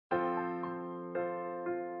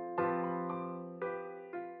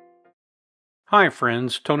Hi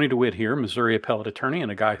friends, Tony DeWitt here, Missouri appellate attorney and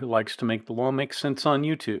a guy who likes to make the law make sense on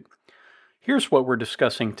YouTube. Here's what we're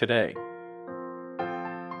discussing today.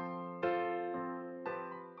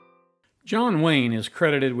 John Wayne is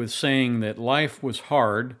credited with saying that life was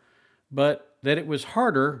hard, but that it was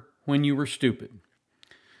harder when you were stupid.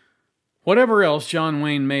 Whatever else John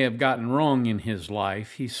Wayne may have gotten wrong in his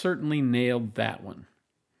life, he certainly nailed that one.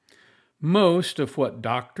 Most of what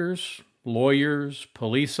doctors, lawyers,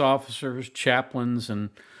 police officers, chaplains,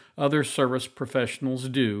 and other service professionals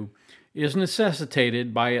do is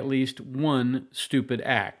necessitated by at least one stupid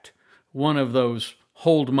act, one of those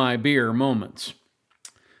hold my beer moments.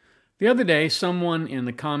 The other day, someone in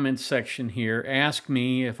the comments section here asked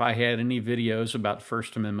me if I had any videos about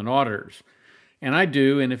First Amendment auditors. And I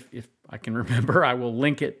do, and if I can remember, I will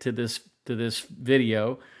link it to this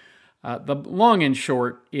video. The long and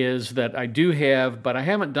short is that I do have, but I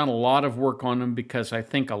haven't done a lot of work on them because I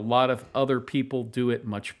think a lot of other people do it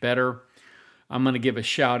much better. I'm going to give a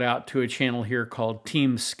shout out to a channel here called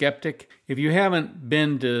Team Skeptic. If you haven't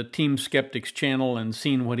been to Team Skeptic's channel and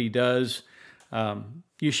seen what he does,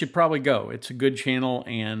 you should probably go. It's a good channel,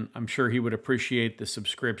 and I'm sure he would appreciate the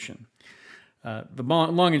subscription. The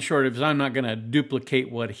long and short is I'm not going to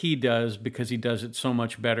duplicate what he does because he does it so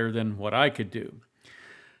much better than what I could do.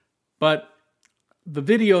 But the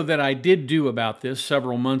video that I did do about this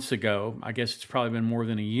several months ago, I guess it's probably been more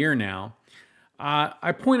than a year now,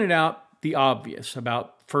 I pointed out the obvious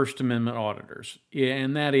about First Amendment auditors,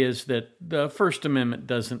 and that is that the First Amendment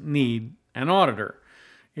doesn't need an auditor.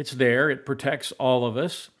 It's there, it protects all of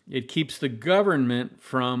us, it keeps the government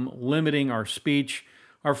from limiting our speech,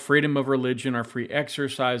 our freedom of religion, our free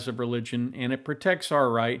exercise of religion, and it protects our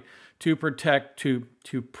right to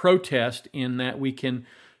protest in that we can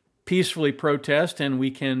peacefully protest and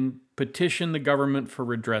we can petition the government for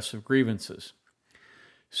redress of grievances.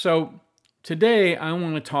 So today I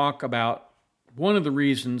want to talk about one of the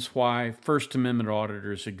reasons why First Amendment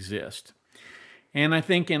auditors exist. And I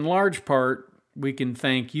think in large part we can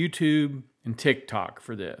thank YouTube and TikTok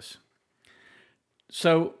for this.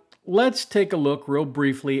 So let's take a look real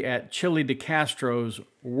briefly at Chili DeCastro's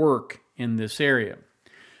work in this area.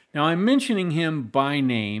 Now, I'm mentioning him by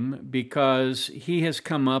name because he has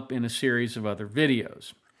come up in a series of other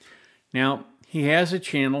videos. Now, he has a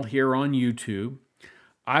channel here on YouTube.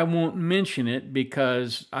 I won't mention it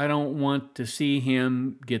because I don't want to see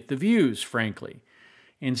him get the views, frankly.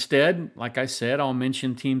 Instead, like I said, I'll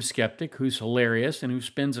mention Team Skeptic, who's hilarious and who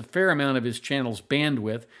spends a fair amount of his channel's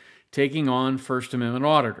bandwidth taking on First Amendment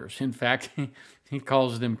auditors. In fact, he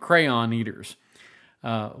calls them crayon eaters.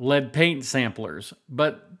 Lead paint samplers,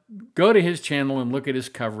 but go to his channel and look at his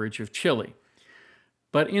coverage of Chili.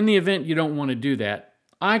 But in the event you don't want to do that,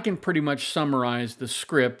 I can pretty much summarize the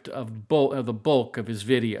script of the bulk of his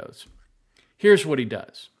videos. Here's what he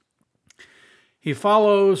does. He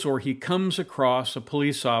follows or he comes across a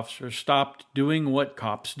police officer stopped doing what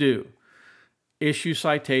cops do. Issue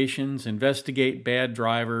citations, investigate bad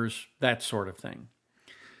drivers, that sort of thing.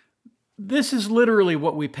 This is literally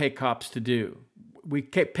what we pay cops to do. We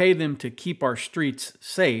pay them to keep our streets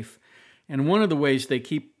safe, and one of the ways they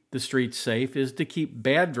keep the streets safe is to keep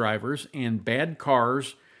bad drivers and bad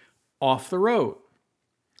cars off the road.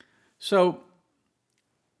 So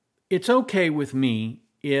it's okay with me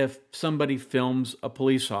if somebody films a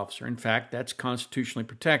police officer. In fact, that's constitutionally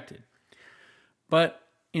protected. But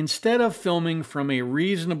instead of filming from a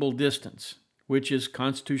reasonable distance, which is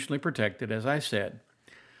constitutionally protected, as I said,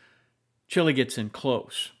 Chili gets in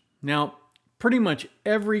close. Now, pretty much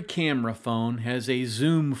every camera phone has a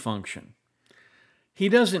zoom function. He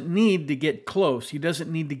doesn't need to get close. He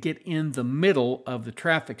doesn't need to get in the middle of the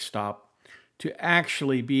traffic stop to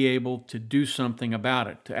actually be able to do something about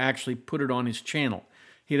it, to actually put it on his channel.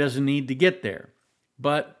 He doesn't need to get there.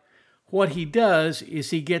 But what he does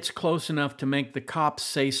is he gets close enough to make the cops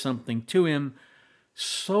say something to him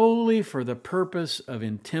solely for the purpose of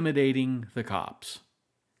intimidating the cops.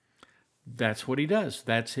 That's what he does.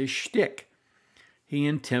 That's his shtick. He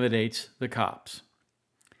intimidates the cops.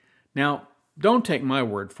 Now, don't take my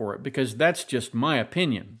word for it because that's just my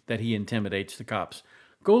opinion that he intimidates the cops.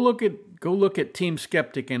 Go look at Team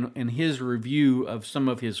Skeptic and his review of some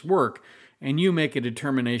of his work, and you make a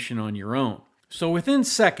determination on your own. So within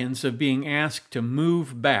seconds of being asked to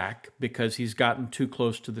move back because he's gotten too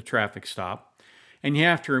close to the traffic stop, and you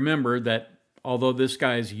have to remember that although this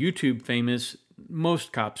guy is YouTube famous,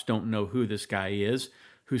 most cops don't know who this guy is,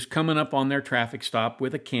 who's coming up on their traffic stop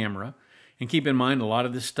with a camera. And keep in mind, a lot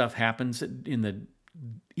of this stuff happens in the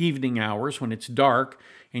evening hours when it's dark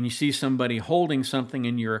and you see somebody holding something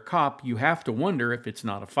and you're a cop, you have to wonder if it's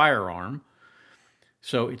not a firearm.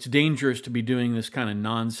 So it's dangerous to be doing this kind of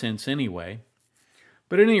nonsense anyway.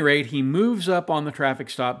 But at any rate, he moves up on the traffic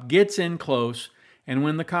stop, gets in close, and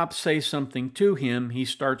when the cops say something to him, he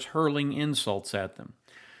starts hurling insults at them.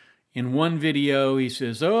 In one video, he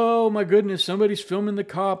says, "Oh my goodness, somebody's filming the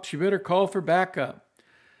cops. You better call for backup."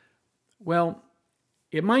 Well,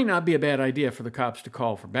 it might not be a bad idea for the cops to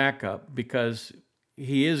call for backup because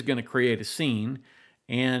he is going to create a scene.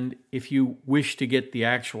 And if you wish to get the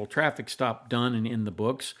actual traffic stop done and in the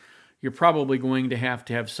books, you're probably going to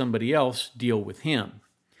have somebody else deal with him.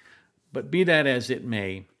 But be that as it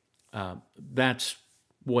may, that's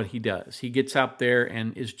what he does. He gets out there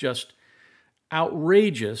and is just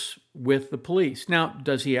outrageous with the police. Now,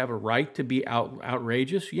 does he have a right to be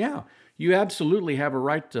outrageous? Yeah, you absolutely have a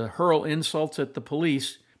right to hurl insults at the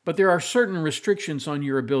police, but there are certain restrictions on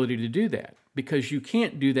your ability to do that because you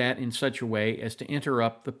can't do that in such a way as to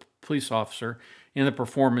interrupt the police officer in the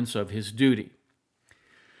performance of his duty.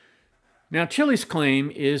 Now, Chili's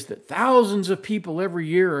claim is that thousands of people every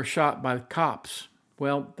year are shot by cops.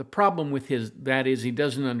 Well, the problem with that is he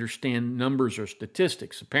doesn't understand numbers or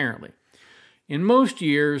statistics, apparently. In most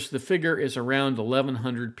years, the figure is around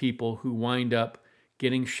 1,100 people who wind up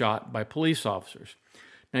getting shot by police officers.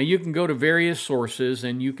 Now, you can go to various sources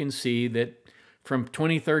and you can see that from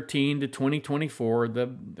 2013 to 2024, or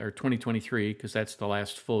 2023, because that's the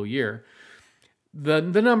last full year, the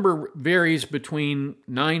number varies between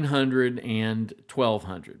 900 and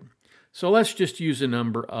 1,200. So let's just use a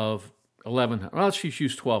number of 1,100. Well, let's just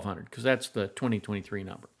use 1,200 because that's the 2023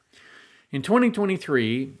 number. In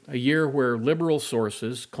 2023, a year where liberal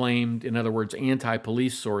sources claimed, in other words,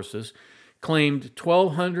 anti-police sources, claimed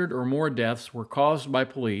 1,200 or more deaths were caused by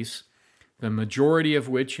police, the majority of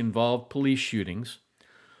which involved police shootings,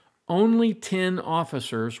 only 10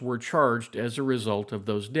 officers were charged as a result of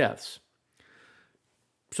those deaths.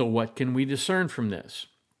 So what can we discern from this?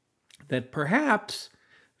 That perhaps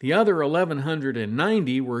the other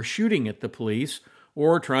 1,190 were shooting at the police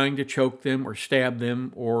or trying to choke them or stab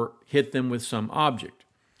them or hit them with some object.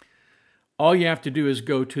 All you have to do is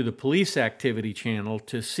go to the police activity channel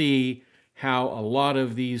to see how a lot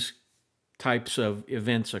of these types of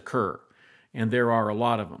events occur, and there are a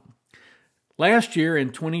lot of them. Last year,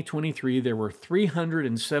 in 2023, there were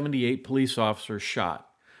 378 police officers shot.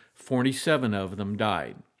 47 of them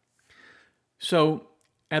died. So,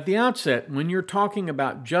 at the outset, when you're talking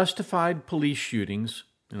about justified police shootings,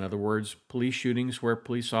 in other words, police shootings where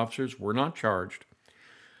police officers were not charged,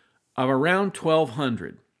 of around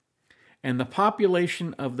 1,200, and the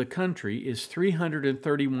population of the country is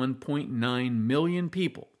 331.9 million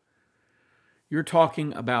people, you're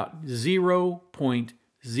talking about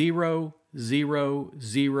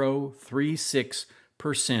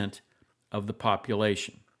 0.00036% of the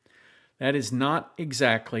population. That is not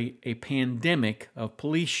exactly a pandemic of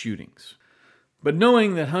police shootings. But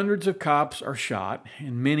knowing that hundreds of cops are shot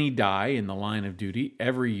and many die in the line of duty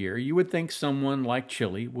every year, you would think someone like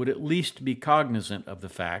Chili would at least be cognizant of the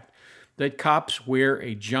fact that cops wear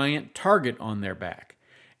a giant target on their back.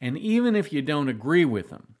 And even if you don't agree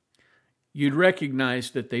with them, you'd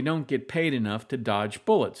recognize that they don't get paid enough to dodge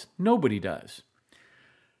bullets. Nobody does.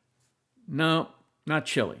 No, not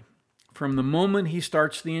Chili. From the moment he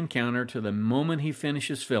starts the encounter to the moment he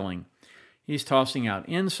finishes filling, he's tossing out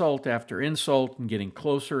insult after insult and getting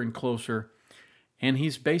closer and closer, and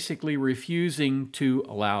he's basically refusing to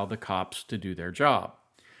allow the cops to do their job.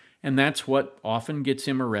 And that's what often gets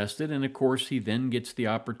him arrested, and of course he then gets the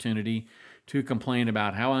opportunity to complain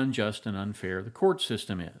about how unjust and unfair the court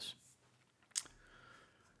system is.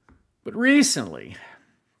 But recently,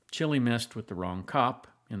 Chili messed with the wrong cop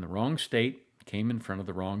in the wrong state, came in front of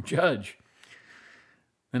the wrong judge.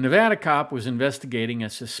 The Nevada cop was investigating a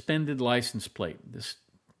suspended license plate. This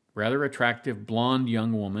rather attractive blonde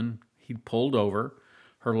young woman he'd pulled over.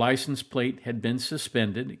 Her license plate had been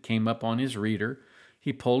suspended. It came up on his reader.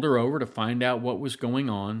 He pulled her over to find out what was going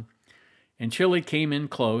on. And Chili came in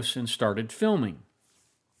close and started filming.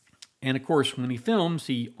 And of course, when he films,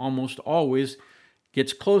 he almost always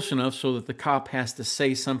gets close enough so that the cop has to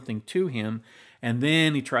say something to him, and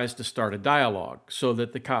then he tries to start a dialogue so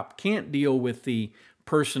that the cop can't deal with the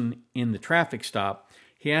person in the traffic stop.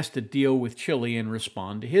 He has to deal with Chili and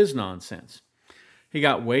respond to his nonsense. He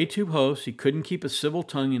got way too close. He couldn't keep a civil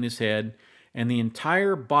tongue in his head, and the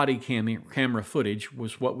entire body camera footage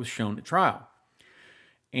was what was shown at trial.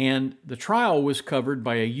 And the trial was covered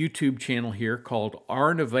by a YouTube channel here called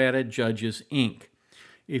Our Nevada Judges, Inc.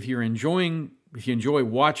 If you enjoy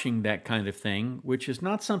watching that kind of thing, which is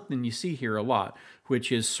not something you see here a lot,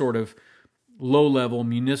 which is sort of low-level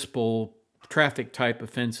municipal traffic type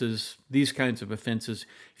offenses, these kinds of offenses.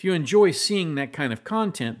 If you enjoy seeing that kind of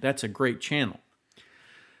content, that's a great channel.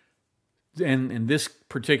 And this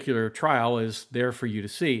particular trial is there for you to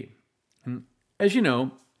see. And as you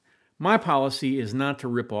know, my policy is not to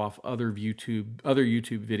rip off other YouTube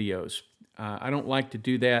videos. I don't like to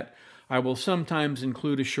do that. I will sometimes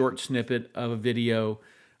include a short snippet of a video,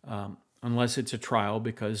 unless it's a trial,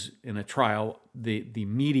 because in a trial, the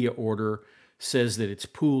media order says that it's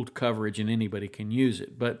pooled coverage and anybody can use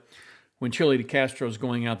it. But when Chili DeCastro is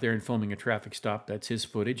going out there and filming a traffic stop, that's his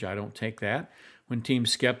footage. I don't take that. When Team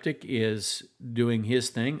Skeptic is doing his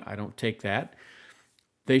thing, I don't take that.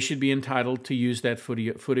 They should be entitled to use that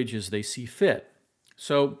footage as they see fit.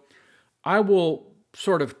 So I will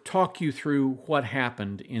sort of talk you through what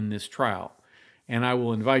happened in this trial. And I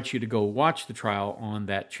will invite you to go watch the trial on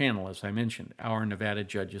that channel, as I mentioned, Our Nevada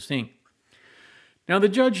Judges, Inc. Now, the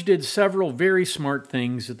judge did several very smart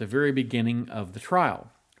things at the very beginning of the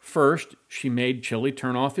trial. First, she made Chili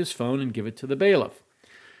turn off his phone and give it to the bailiff.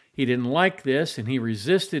 He didn't like this, and he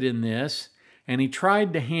resisted in this, and he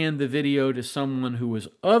tried to hand the video to someone who was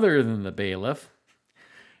other than the bailiff,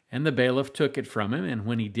 and the bailiff took it from him, and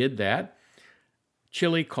when he did that,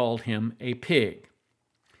 Chili called him a pig.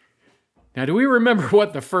 Now, do we remember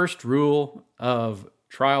what the first rule of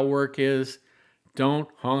trial work is? Don't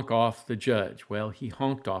honk off the judge. Well, he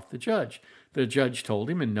honked off the judge. The judge told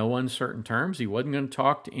him in no uncertain terms he wasn't going to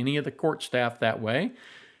talk to any of the court staff that way.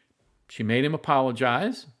 She made him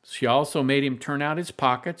apologize. She also made him turn out his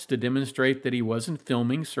pockets to demonstrate that he wasn't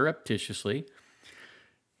filming surreptitiously.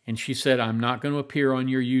 And she said, "I'm not going to appear on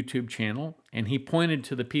your YouTube channel." And he pointed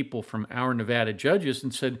to the people from Our Nevada Judges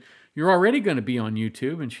and said, "You're already going to be on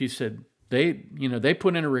YouTube." And she said, they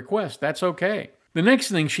put in a request. That's okay. The next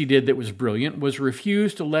thing she did that was brilliant was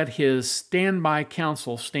refuse to let his standby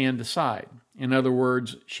counsel stand aside. In other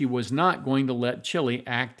words, she was not going to let Chili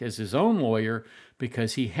act as his own lawyer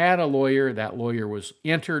because he had a lawyer. That lawyer was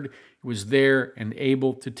entered, was there, and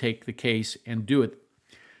able to take the case and do it.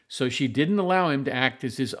 So she didn't allow him to act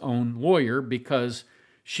as his own lawyer because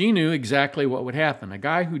she knew exactly what would happen. A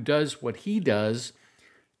guy who does what he does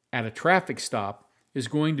at a traffic stop is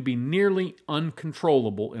going to be nearly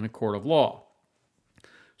uncontrollable in a court of law.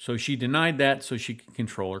 So she denied that so she could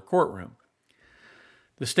control her courtroom.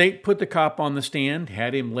 The state put the cop on the stand,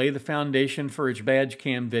 had him lay the foundation for his badge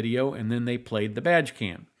cam video, and then they played the badge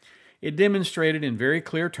cam. It demonstrated in very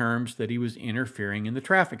clear terms that he was interfering in the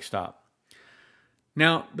traffic stop.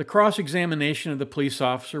 Now, the cross-examination of the police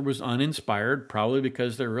officer was uninspired, probably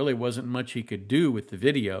because there really wasn't much he could do with the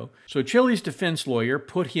video. So Chili's defense lawyer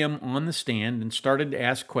put him on the stand and started to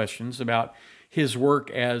ask questions about his work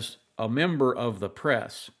as a member of the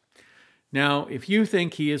press. Now, if you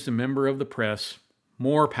think he is a member of the press,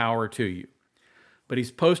 more power to you. But he's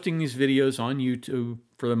posting these videos on YouTube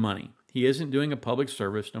for the money. He isn't doing a public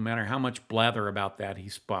service, no matter how much blather about that he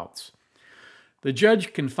spouts. The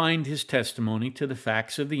judge confined his testimony to the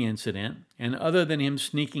facts of the incident, and other than him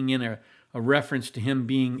sneaking in a reference to him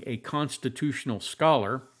being a constitutional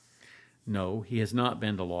scholar, no, he has not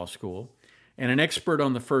been to law school, and an expert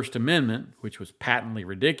on the First Amendment, which was patently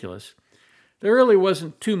ridiculous, there really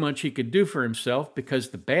wasn't too much he could do for himself because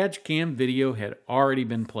the badge cam video had already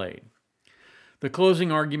been played. The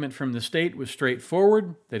closing argument from the state was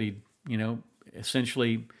straightforward, that he,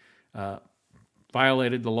 essentially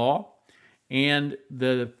violated the law. And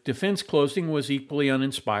the defense closing was equally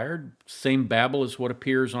uninspired, same babble as what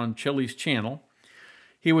appears on Chili's channel.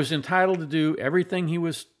 He was entitled to do everything he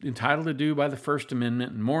was entitled to do by the First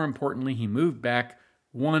Amendment, and more importantly, he moved back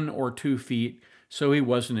 1 or 2 feet, so he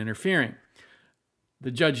wasn't interfering.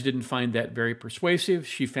 The judge didn't find that very persuasive.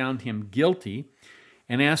 She found him guilty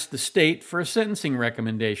and asked the state for a sentencing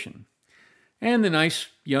recommendation. And the nice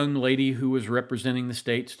young lady who was representing the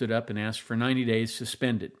state stood up and asked for 90 days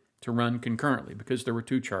suspended to run concurrently because there were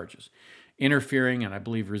 2 charges. Interfering and I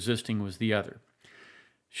believe resisting was the other.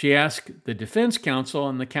 She asked the defense counsel,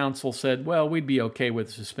 and the counsel said, well, we'd be okay with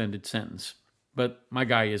a suspended sentence, but my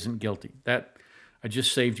guy isn't guilty. I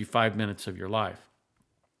just saved you 5 minutes of your life.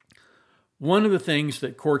 One of the things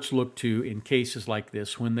that courts look to in cases like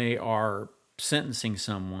this when they are sentencing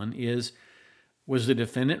someone is, was the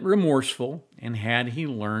defendant remorseful and had he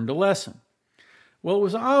learned a lesson? Well, it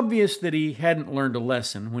was obvious that he hadn't learned a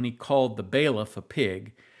lesson when he called the bailiff a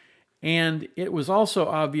pig, and it was also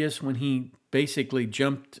obvious when he basically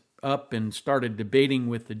jumped up and started debating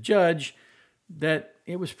with the judge that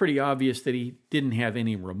it was pretty obvious that he didn't have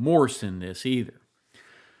any remorse in this either.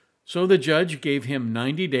 So the judge gave him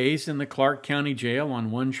 90 days in the Clark County Jail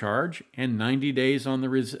on 1 charge and 90 days on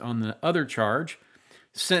the other charge,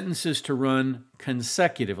 sentences to run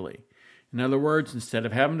consecutively. In other words, instead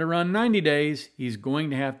of having to run 90 days, he's going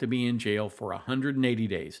to have to be in jail for 180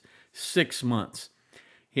 days, 6 months.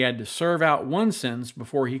 He had to serve out one sentence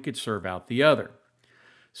before he could serve out the other.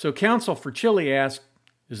 So counsel for Chili asked,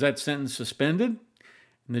 "Is that sentence suspended?"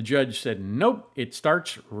 And the judge said, "Nope, it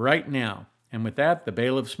starts right now." And with that, the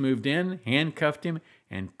bailiffs moved in, handcuffed him,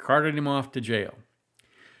 and carted him off to jail.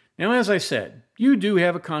 Now, as I said, you do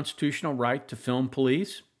have a constitutional right to film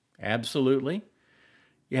police. Absolutely.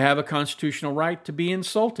 You have a constitutional right to be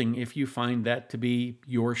insulting if you find that to be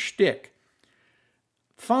your shtick.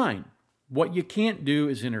 Fine. What you can't do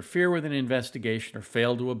is interfere with an investigation or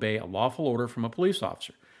fail to obey a lawful order from a police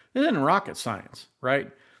officer. This isn't rocket science,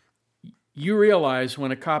 right? You realize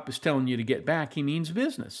when a cop is telling you to get back, he means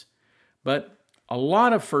business. But a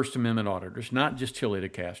lot of First Amendment auditors, not just Chili de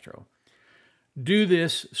Castro, do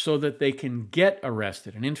this so that they can get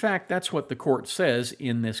arrested. And in fact, that's what the court says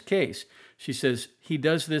in this case. She says he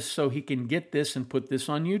does this so he can get this and put this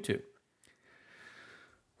on YouTube.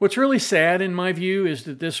 What's really sad, in my view, is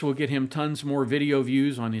that this will get him tons more video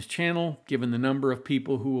views on his channel, given the number of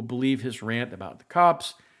people who will believe his rant about the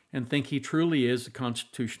cops and think he truly is a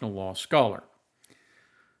constitutional law scholar.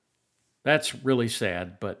 That's really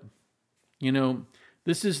sad, but, you know,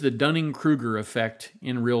 this is the Dunning-Kruger effect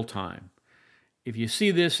in real time. If you see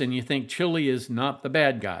this and you think Chili is not the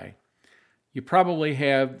bad guy, you probably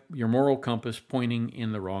have your moral compass pointing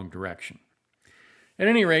in the wrong direction. At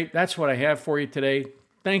any rate, that's what I have for you today.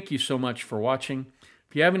 Thank you so much for watching.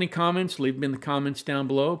 If you have any comments, leave them in the comments down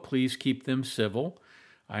below. Please keep them civil.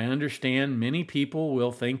 I understand many people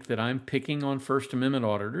will think that I'm picking on First Amendment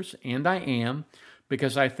auditors, and I am,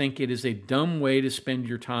 because I think it is a dumb way to spend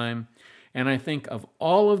your time. And I think of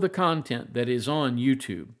all of the content that is on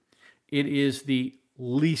YouTube, it is the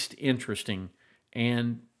least interesting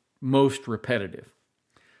and most repetitive.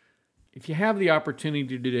 If you have the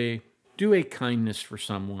opportunity today, do a kindness for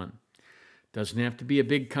someone. Doesn't have to be a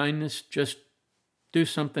big kindness, just do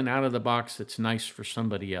something out of the box that's nice for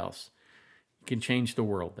somebody else. You can change the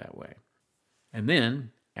world that way. And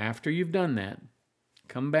then, after you've done that,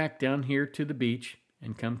 come back down here to the beach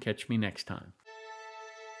and come catch me next time.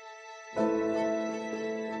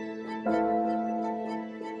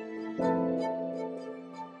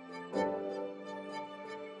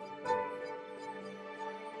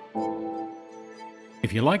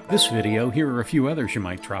 If you like this video, here are a few others you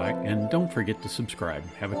might try, and don't forget to subscribe.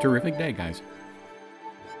 Have a terrific day, guys.